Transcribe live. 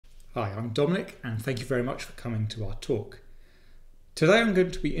Hi, I'm Dominic and thank you very much for coming to our talk. Today I'm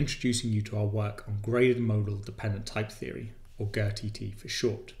going to be introducing you to our work on graded modal dependent type theory, or GERTT for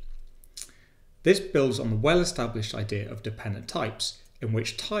short. This builds on the well-established idea of dependent types, in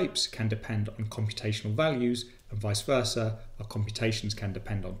which types can depend on computational values and vice versa, or computations can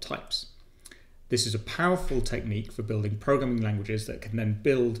depend on types. This is a powerful technique for building programming languages that can then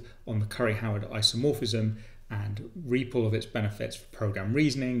build on the Curry-Howard isomorphism and reap all of its benefits for program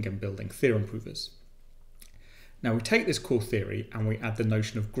reasoning and building theorem provers. Now we take this core theory and we add the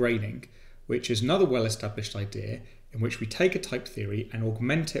notion of grading, which is another well-established idea in which we take a type theory and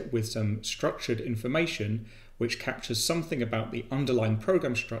augment it with some structured information which captures something about the underlying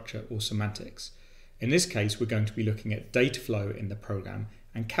program structure or semantics. In this case, we're going to be looking at data flow in the program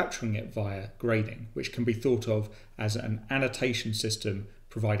and capturing it via grading, which can be thought of as an annotation system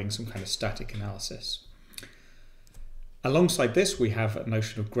providing some kind of static analysis. Alongside this, we have a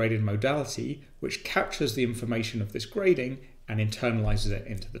notion of graded modality, which captures the information of this grading and internalizes it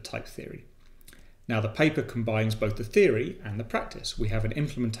into the type theory. Now, the paper combines both the theory and the practice. We have an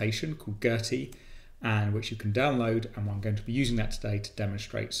implementation called GERTT, and which you can download, and I'm going to be using that today to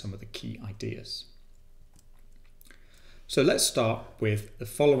demonstrate some of the key ideas. So let's start with the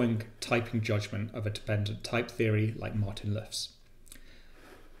following typing judgment of a dependent type theory like Martin Löff's.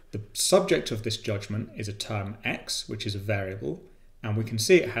 The subject of this judgment is a term x, which is a variable, and we can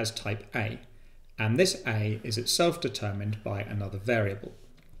see it has type A, and this A is itself determined by another variable.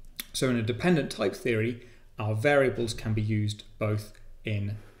 So in a dependent type theory, our variables can be used both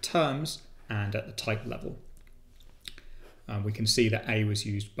in terms and at the type level. We can see that A was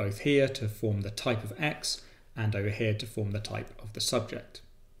used both here to form the type of x and over here to form the type of the subject.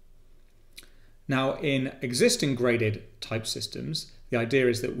 Now, in existing graded type systems, the idea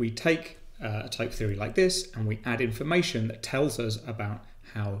is that we take a type theory like this and we add information that tells us about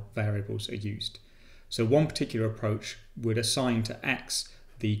how variables are used. So one particular approach would assign to x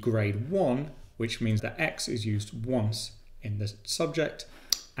the grade 1, which means that x is used once in the subject,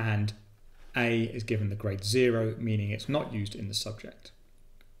 and A is given the grade 0, meaning it's not used in the subject.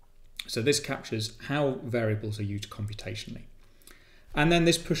 So this captures how variables are used computationally. And then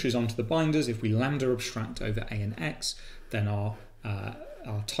this pushes onto the binders. If we lambda abstract over A and x, then our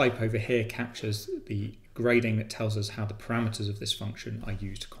type over here captures the grading that tells us how the parameters of this function are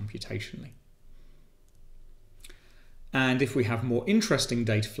used computationally. And if we have more interesting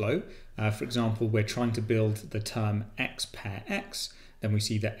data flow, for example, we're trying to build the term x pair x, then we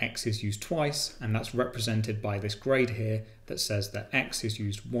see that x is used twice, and that's represented by this grade here that says that x is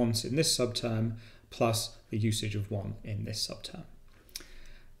used once in this subterm plus the usage of 1 in this subterm.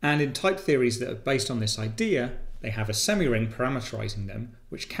 And in type theories that are based on this idea, they have a semi-ring parameterizing them,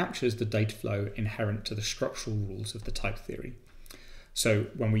 which captures the data flow inherent to the structural rules of the type theory. So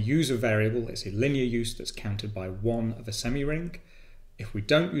when we use a variable, it's a linear use that's counted by 1 of a semi-ring. If we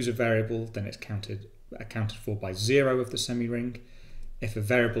don't use a variable, then it's accounted for by 0 of the semi-ring. If a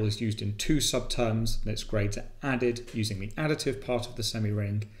variable is used in 2 subterms, then its grades are added using the additive part of the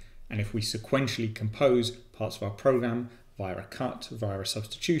semi-ring. And if we sequentially compose parts of our program via a cut, via a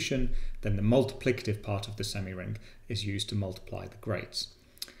substitution, then the multiplicative part of the semi-ring is used to multiply the grades.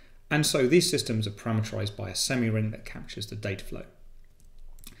 And so these systems are parameterized by a semi-ring that captures the data flow.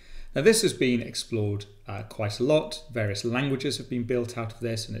 Now this has been explored quite a lot. Various languages have been built out of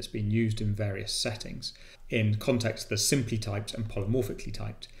this, and it's been used in various settings in context the simply typed and polymorphically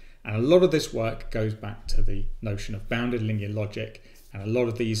typed. And a lot of this work goes back to the notion of bounded linear logic, and a lot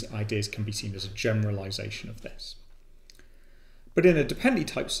of these ideas can be seen as a generalization of this. But in a dependent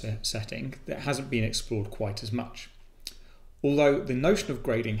type setting, that hasn't been explored quite as much. Although the notion of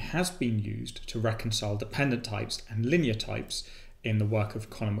grading has been used to reconcile dependent types and linear types in the work of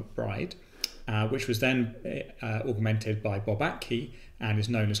Conor McBride, which was then augmented by Bob Atkey and is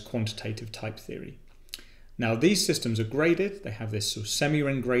known as quantitative type theory. Now these systems are graded. They have this sort of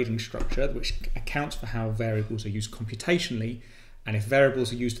semi-ring grading structure which accounts for how variables are used computationally, and if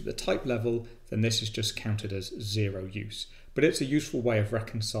variables are used at the type level, then this is just counted as 0 use. But it's a useful way of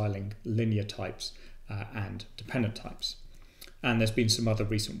reconciling linear types and dependent types. And there's been some other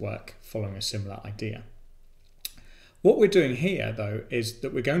recent work following a similar idea. What we're doing here, though, is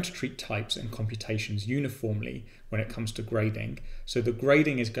that we're going to treat types and computations uniformly when it comes to grading. So the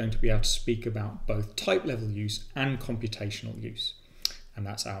grading is going to be able to speak about both type level use and computational use. And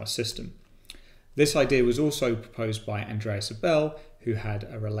that's our system. This idea was also proposed by Andreas Abel, who had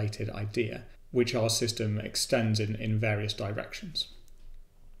a related idea, which our system extends in various directions.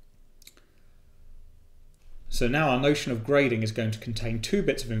 So now our notion of grading is going to contain 2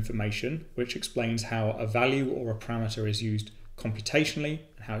 bits of information, which explains how a value or a parameter is used computationally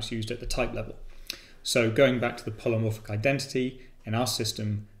and how it's used at the type level. So going back to the polymorphic identity, in our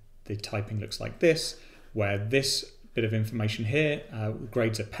system, the typing looks like this, where this bit of information here,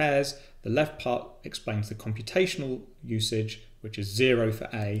 grades are pairs. The left part explains the computational usage, which is 0 for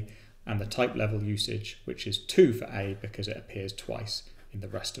A, and the type level usage, which is 2 for A because it appears twice in the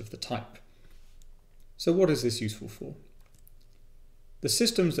rest of the type. So what is this useful for? The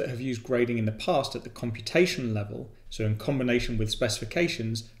systems that have used grading in the past at the computation level, so in combination with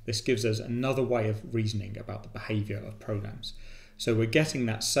specifications, this gives us another way of reasoning about the behavior of programs. So we're getting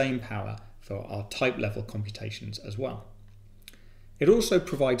that same power for our type level computations as well. It also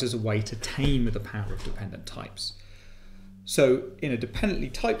provides us a way to tame the power of dependent types. So in a dependently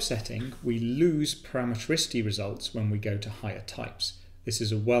typed setting, we lose parametricity results when we go to higher types. This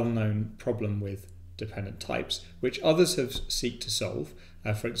is a well-known problem with dependent types, which others have sought to solve.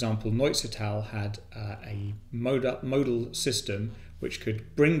 For example, Neutz et al. Had a modal system which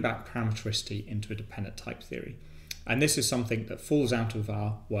could bring back parametricity into a dependent type theory. And this is something that falls out of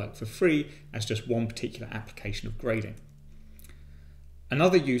our work for free as just one particular application of grading.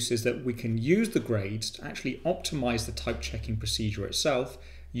 Another use is that we can use the grades to actually optimize the type checking procedure itself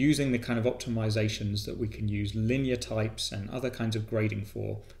using the kind of optimizations that we can use linear types and other kinds of grading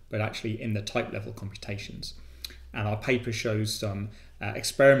for, but actually in the type level computations. And our paper shows some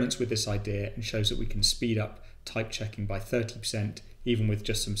experiments with this idea and shows that we can speed up type checking by 30%, even with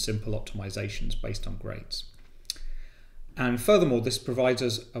just some simple optimizations based on grades. And furthermore, this provides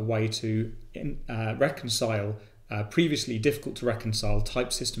us a way to reconcile previously difficult to reconcile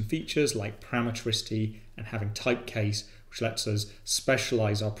type system features like parametricity and having type case, which lets us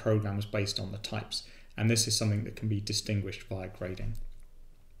specialize our programs based on the types. And this is something that can be distinguished via grading.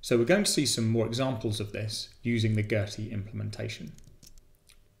 So we're going to see some more examples of this using the Gerty implementation.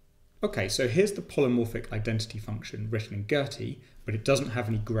 Okay, so here's the polymorphic identity function written in Gerty, but it doesn't have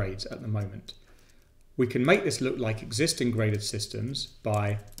any grades at the moment. We can make this look like existing graded systems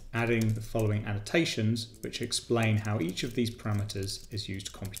by adding the following annotations which explain how each of these parameters is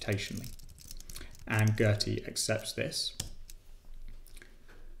used computationally. And Gerty accepts this.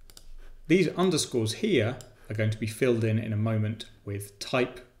 These underscores here are going to be filled in a moment with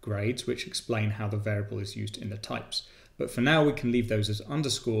type grades which explain how the variable is used in the types. But for now we can leave those as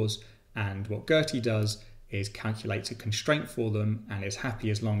underscores, and what Gerty does is calculates a constraint for them and is happy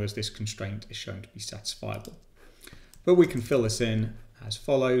as long as this constraint is shown to be satisfiable. But we can fill this in as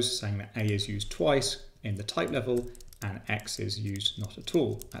follows, saying that A is used twice in the type level and X is used not at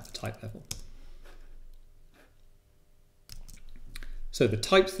all at the type level. So the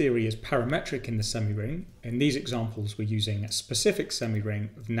type theory is parametric in the semi-ring. In these examples, we're using a specific semi-ring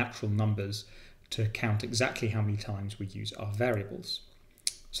of natural numbers to count exactly how many times we use our variables.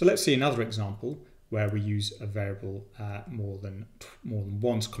 So let's see another example where we use a variable more than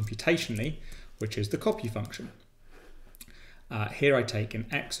once computationally, which is the copy function. Here I take an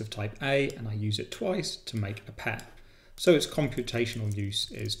X of type A and I use it twice to make a pair. So its computational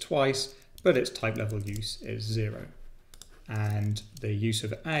use is twice, but its type level use is 0. And the use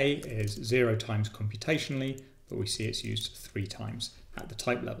of A is 0 times computationally, but we see it's used 3 times at the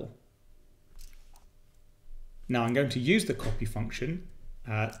type level. Now I'm going to use the copy function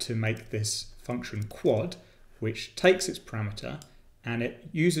to make this function quad, which takes its parameter and it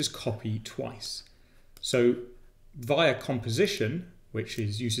uses copy twice. So via composition, which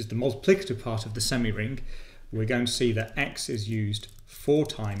uses the multiplicative part of the semi-ring, we're going to see that X is used 4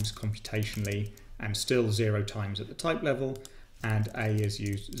 times computationally and still 0 times at the type level, and A is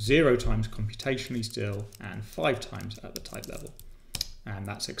used 0 times computationally still and 5 times at the type level. And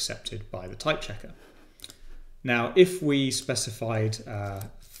that's accepted by the type checker. Now, if we specified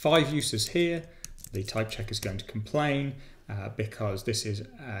 5 uses here, the type checker is going to complain because this is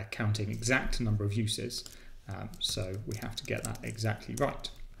counting exact number of uses. So we have to get that exactly right.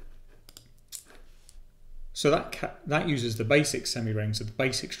 So that uses the basic semi-rings of the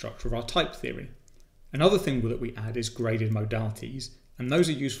basic structure of our type theory. Another thing that we add is graded modalities, and those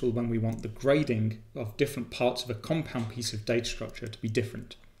are useful when we want the grading of different parts of a compound piece of data structure to be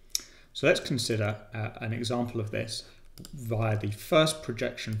different. So let's consider an example of this via the first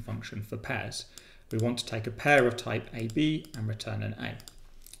projection function for pairs. We want to take a pair of type AB and return an A.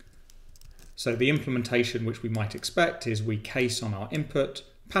 So the implementation which we might expect is we case on our input,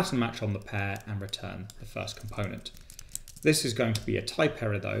 pattern match on the pair and return the first component. This is going to be a type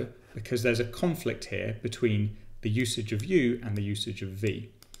error though, because there's a conflict here between the usage of U and the usage of V.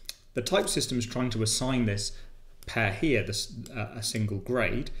 The type system is trying to assign this pair here a single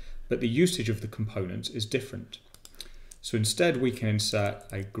grade, but the usage of the components is different. So instead we can insert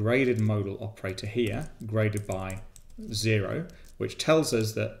a graded modal operator here, graded by 0, which tells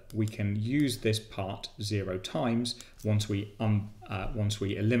us that we can use this part 0 times once we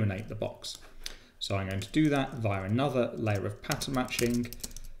eliminate the box. So I'm going to do that via another layer of pattern matching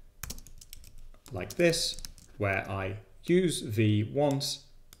like this, where I use v once,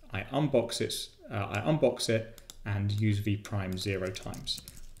 I unbox it and use v prime 0 times,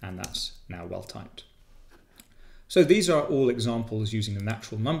 and that's now well timed. So these are all examples using a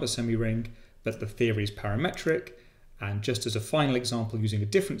natural number semi-ring, but the theory is parametric. And just as a final example using a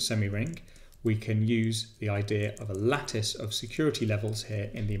different semi-ring, we can use the idea of a lattice of security levels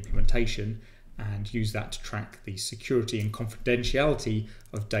here in the implementation and use that to track the security and confidentiality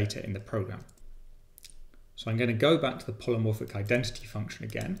of data in the program. So I'm going to go back to the polymorphic identity function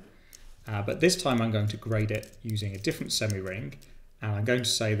again, but this time I'm going to grade it using a different semi-ring, and I'm going to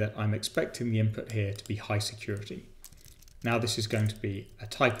say that I'm expecting the input here to be high security. Now this is going to be a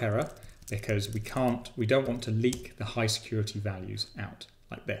type error, because we don't want to leak the high security values out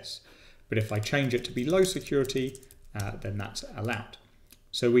like this. But if I change it to be low security, then that's allowed.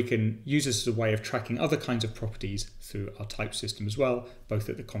 So we can use this as a way of tracking other kinds of properties through our type system as well, both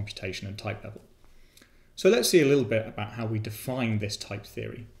at the computation and type level. So let's see a little bit about how we define this type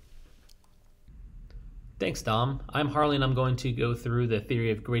theory. Thanks, Dom. I'm Harley, and I'm going to go through the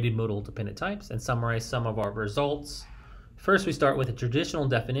theory of graded modal dependent types and summarize some of our results. First, we start with a traditional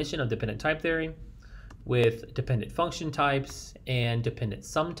definition of dependent type theory with dependent function types and dependent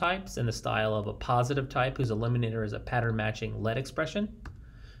sum types in the style of a positive type whose eliminator is a pattern matching let expression.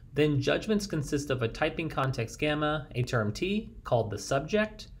 Then judgments consist of a typing context gamma, a term t called the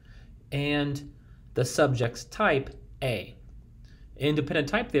subject, and the subject's type a. In dependent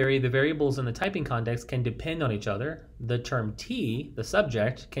type theory, the variables in the typing context can depend on each other. The term t, the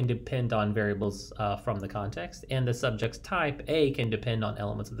subject, can depend on variables from the context, and the subject's type, a, can depend on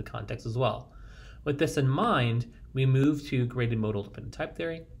elements of the context as well. With this in mind, we move to graded modal dependent type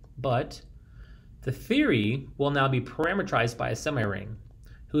theory, but the theory will now be parameterized by a semi-ring,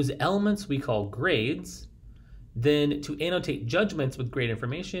 whose elements we call grades. Then to annotate judgments with grade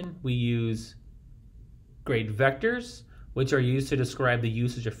information, we use grade vectors, which are used to describe the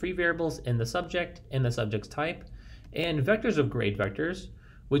usage of free variables in the subject and the subject's type, and vectors of grade vectors,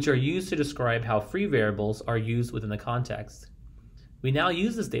 which are used to describe how free variables are used within the context. We now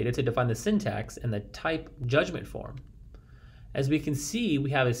use this data to define the syntax in the type judgment form. As we can see, we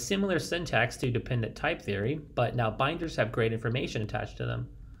have a similar syntax to dependent type theory, but now binders have grade information attached to them.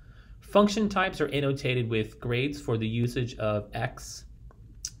 Function types are annotated with grades for the usage of x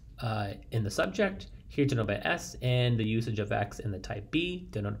in the subject, here denoted by S, and the usage of X in the type B,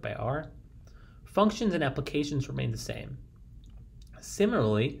 denoted by R. Functions and applications remain the same.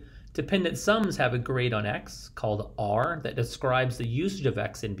 Similarly, dependent sums have a grade on X, called R, that describes the usage of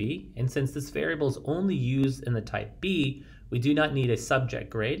X in B, and since this variable is only used in the type B, we do not need a subject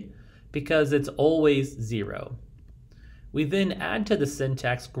grade, because it's always 0. We then add to the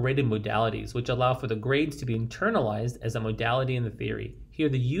syntax graded modalities, which allow for the grades to be internalized as a modality in the theory. Here,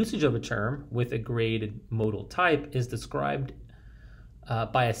 the usage of a term with a graded modal type is described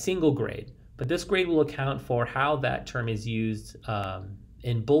by a single grade, but this grade will account for how that term is used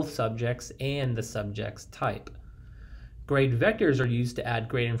in both subjects and the subject's type. Grade vectors are used to add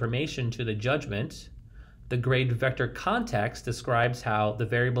grade information to the judgment. The grade vector context describes how the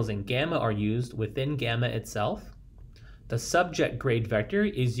variables in gamma are used within gamma itself. The subject grade vector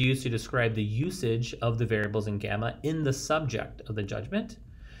is used to describe the usage of the variables in gamma in the subject of the judgment.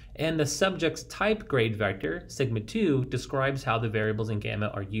 And the subject's type grade vector, sigma 2, describes how the variables in gamma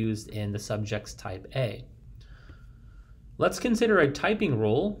are used in the subject's type A. Let's consider a typing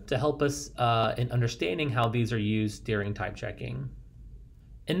rule to help us in understanding how these are used during type checking.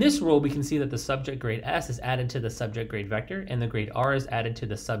 In this rule, we can see that the subject grade S is added to the subject grade vector, and the grade R is added to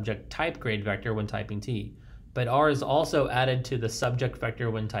the subject type grade vector when typing T. But R is also added to the subject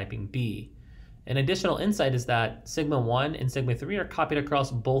vector when typing B. An additional insight is that sigma 1 and sigma 3 are copied across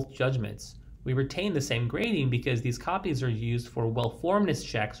both judgments. We retain the same grading because these copies are used for well-formedness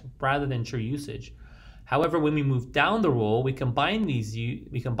checks rather than true usage. However, when we move down the rule, we combine these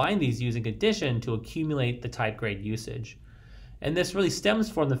using addition to accumulate the type grade usage. And this really stems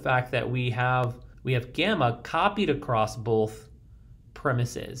from the fact that we have gamma copied across both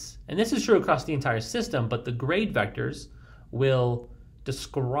premises. And this is true across the entire system, but the grade vectors will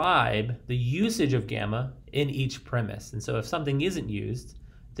describe the usage of gamma in each premise. And so if something isn't used,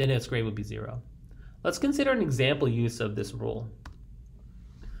 then its grade would be 0. Let's consider an example use of this rule.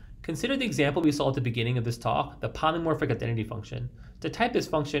 Consider the example we saw at the beginning of this talk, the polymorphic identity function. To type this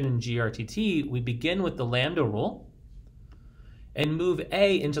function in GRTT, we begin with the lambda rule, and move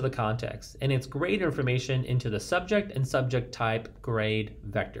A into the context and its grade information into the subject and subject type grade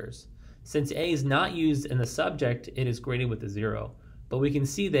vectors. Since A is not used in the subject, it is graded with a 0. But we can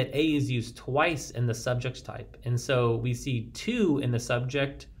see that A is used twice in the subject type. And so we see 2 in the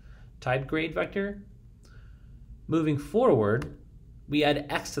subject type grade vector. Moving forward, we add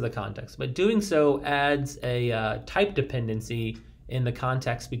X to the context, but doing so adds a type dependency in the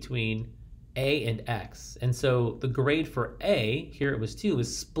context between A and X. And so the grade for A, here it was 2,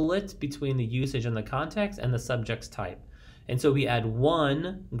 is split between the usage in the context and the subject's type. And so we add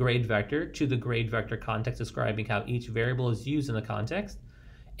 1 grade vector to the grade vector context describing how each variable is used in the context.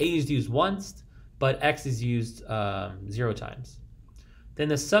 A is used once, but X is used 0 times. Then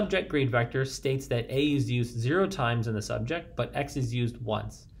the subject grade vector states that A is used 0 times in the subject, but X is used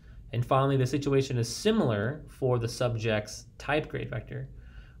once. And finally, the situation is similar for the subject's type grade vector.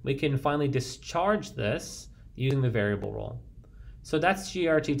 We can finally discharge this using the variable role. So that's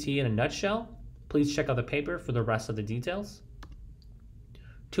GRTT in a nutshell. Please check out the paper for the rest of the details.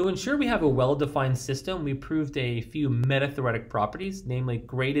 To ensure we have a well-defined system, we proved a few meta-theoretic properties, namely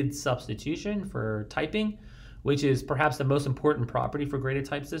graded substitution for typing, which is perhaps the most important property for graded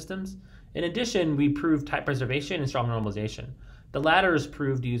type systems. In addition, we proved type preservation and strong normalization. The latter is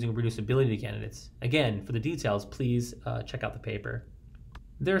proved using reducibility candidates. Again, for the details, please check out the paper.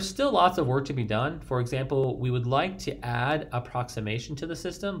 There's still lots of work to be done. For example, we would like to add approximation to the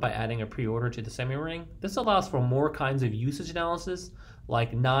system by adding a preorder to the semi-ring. This allows for more kinds of usage analysis,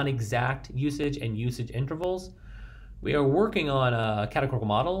 like non-exact usage and usage intervals. We are working on a categorical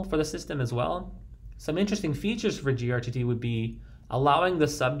model for the system as well. Some interesting features for GRTT would be allowing the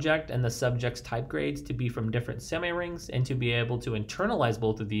subject and the subject's type grades to be from different semi-rings and to be able to internalize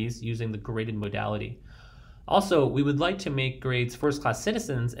both of these using the graded modality. Also, we would like to make grades first-class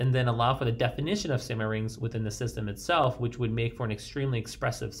citizens and then allow for the definition of semi-rings within the system itself, which would make for an extremely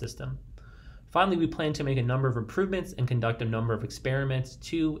expressive system. Finally, we plan to make a number of improvements and conduct a number of experiments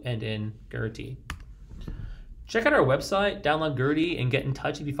to and in GRT. Check out our website, download GRT, and get in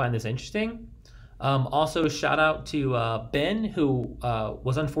touch if you find this interesting. Also, shout out to Ben, who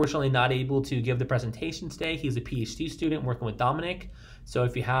was unfortunately not able to give the presentation today. He's a PhD student working with Dominic. So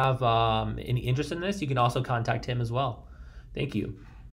if you have any interest in this, you can also contact him as well. Thank you.